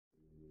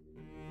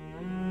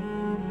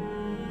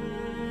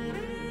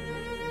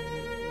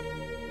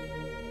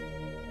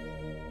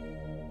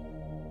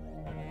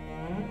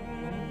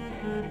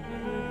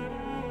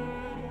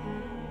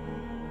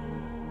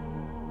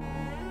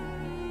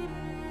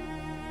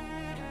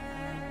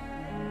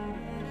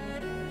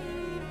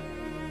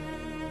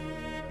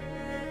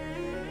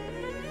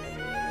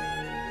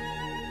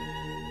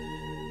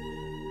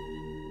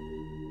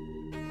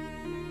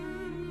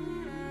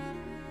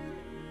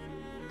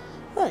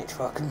Right,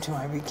 welcome to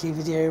my weekly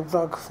video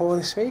vlog for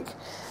this week.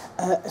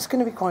 It's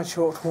going to be quite a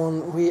short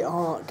one. We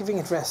are giving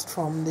it rest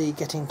from the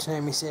Getting to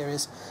Know Me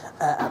series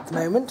at the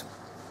moment.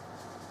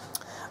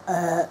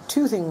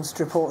 Two things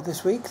to report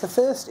this week. The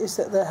first is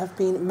that there have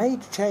been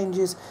major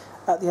changes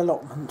at the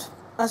allotment.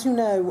 As you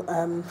know,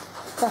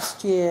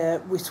 last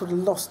year we sort of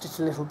lost it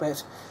a little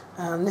bit,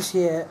 and this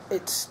year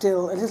it's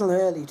still a little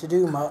early to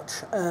do much.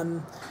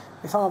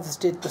 My father's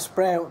did the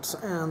sprouts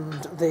and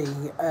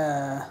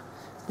the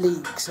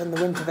leeks and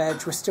the winter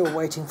veg. We're still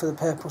waiting for the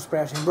purple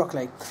sprouting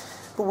broccoli.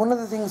 But one of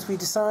the things we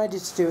decided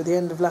to do at the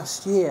end of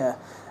last year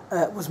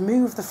was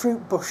move the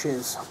fruit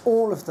bushes,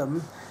 all of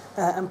them,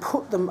 and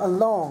put them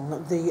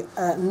along the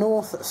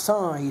north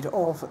side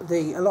of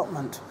the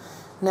allotment.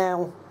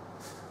 Now,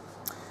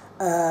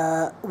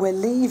 we're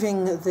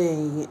leaving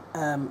the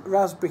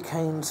raspberry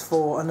canes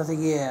for another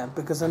year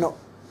because they're not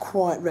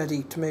quite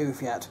ready to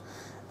move yet.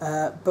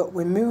 But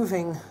we're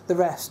moving the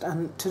rest,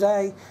 and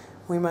today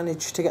we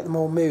managed to get them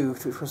all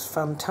moved, which was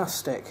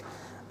fantastic.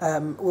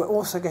 We're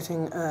also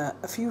getting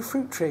a few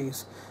fruit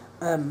trees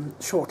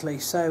shortly,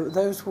 so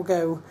those will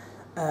go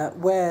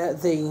where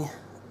the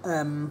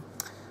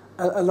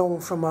along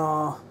from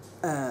our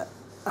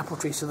apple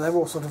tree, so they're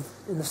all sort of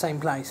in the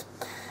same place.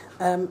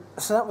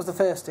 So that was the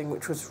first thing,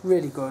 which was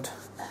really good.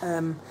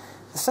 The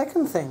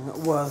second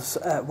thing was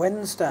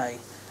Wednesday.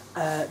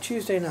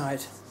 Tuesday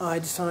night I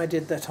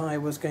decided that I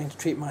was going to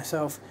treat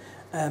myself,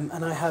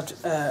 and I had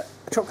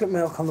chocolate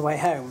milk on the way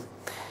home,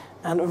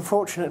 and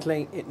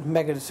unfortunately it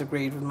mega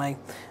disagreed with me,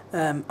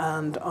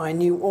 and I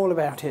knew all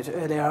about it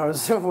early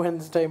hours of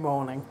Wednesday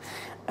morning,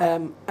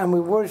 and we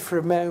worried for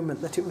a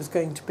moment that it was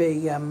going to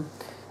be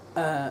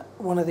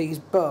one of these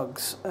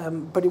bugs,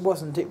 but it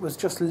wasn't. It was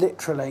just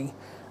literally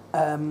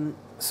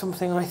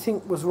something I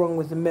think was wrong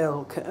with the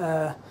milk.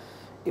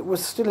 It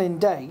was still in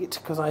date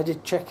because I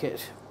did check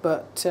it,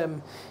 but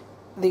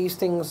these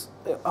things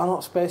are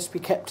not supposed to be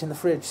kept in the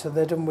fridge, so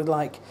they're done with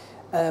like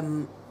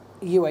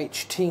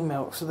UHT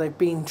milk, so they've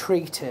been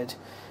treated,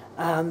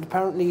 and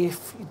apparently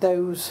if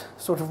those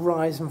sort of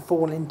rise and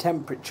fall in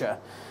temperature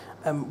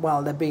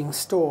while they're being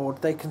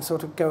stored, they can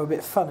sort of go a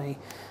bit funny.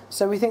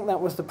 So we think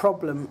that was the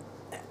problem.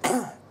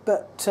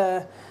 But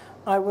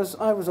I was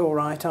all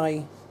right.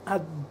 I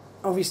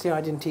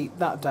didn't eat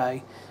that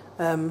day,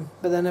 but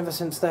then ever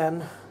since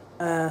then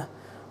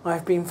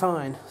I've been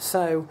fine.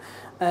 So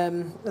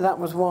that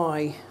was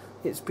why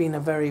it's been a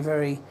very,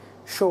 very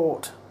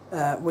short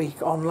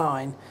week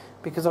online,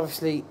 because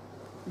obviously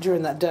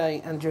during that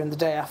day and during the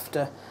day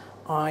after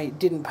I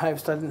didn't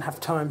post. I didn't have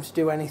time to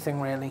do anything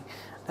really.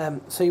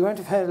 So you won't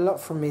have heard a lot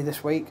from me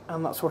this week,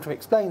 and that sort of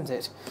explains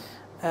it.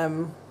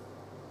 And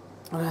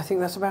I think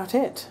that's about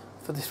it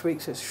for this week,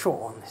 so it's a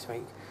short one this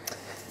week.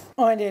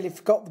 I nearly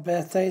forgot the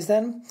birthdays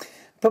then.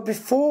 But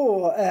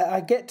before I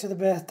get to the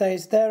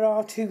birthdays, there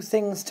are two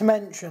things to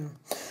mention.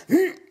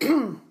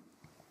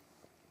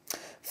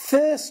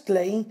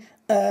 Firstly,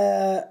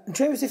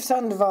 Joseph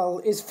Sandoval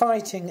is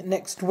fighting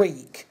next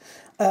week,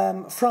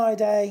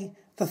 Friday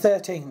the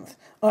 13th.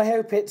 I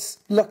hope it's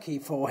lucky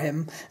for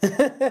him.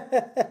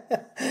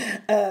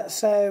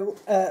 So,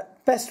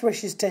 best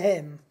wishes to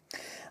him.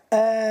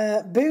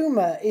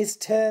 Boomer is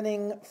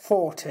turning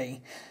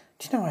 40.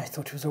 Do you know, I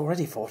thought he was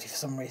already 40 for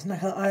some reason.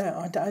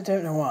 I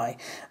don't know why.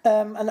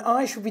 And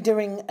I shall be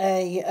doing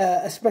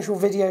a special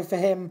video for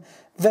him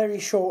very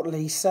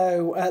shortly,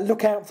 so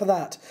look out for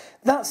that.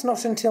 That's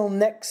not until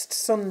next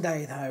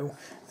Sunday, though.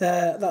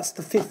 That's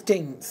the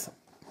 15th.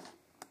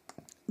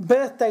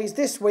 Birthdays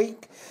this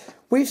week.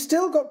 We've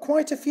still got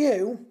quite a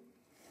few.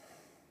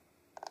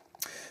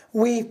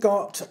 We've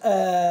got,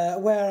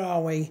 where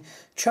are we?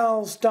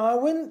 Charles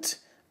Darwint,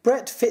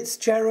 Brett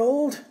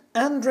Fitzgerald,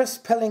 Andres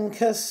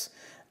Pelinkas,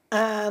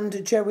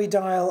 and Joey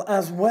Dial,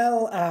 as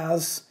well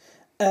as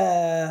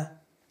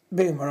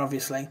Boomer,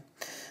 obviously.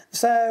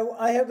 So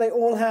I hope they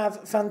all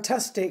have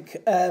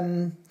fantastic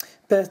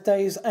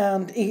birthdays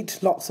and eat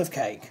lots of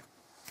cake.